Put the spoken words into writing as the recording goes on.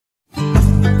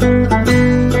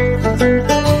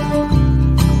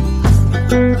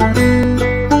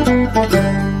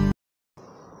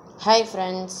Hi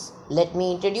friends, let me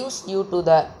introduce you to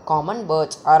the common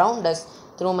birds around us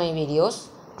through my videos.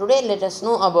 Today let us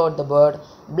know about the bird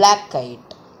black kite.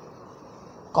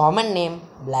 Common name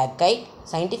black kite,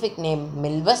 scientific name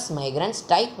Milvus migrans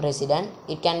type resident.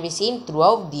 It can be seen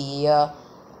throughout the year.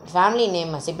 Family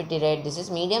name Accipitrid. This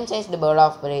is medium sized bird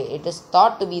of prey. It is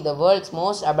thought to be the world's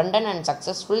most abundant and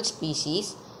successful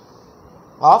species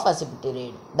of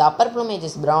Accipitrid. The upper plumage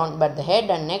is brown, but the head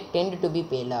and neck tend to be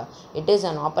paler. It is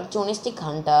an opportunistic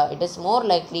hunter. It is more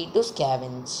likely to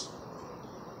scavenge.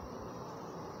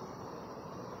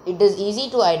 It is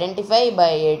easy to identify by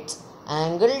its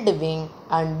angled wing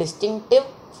and distinctive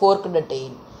forked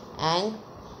tail, and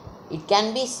it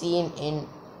can be seen in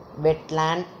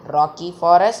wetland, rocky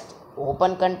forest,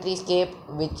 open countryscape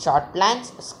with short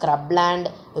plants, scrubland,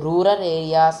 rural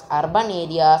areas, urban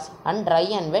areas, and dry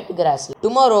and wet grassland.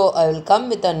 Tomorrow I will come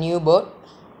with a new bird.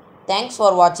 Thanks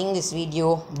for watching this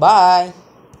video. Bye.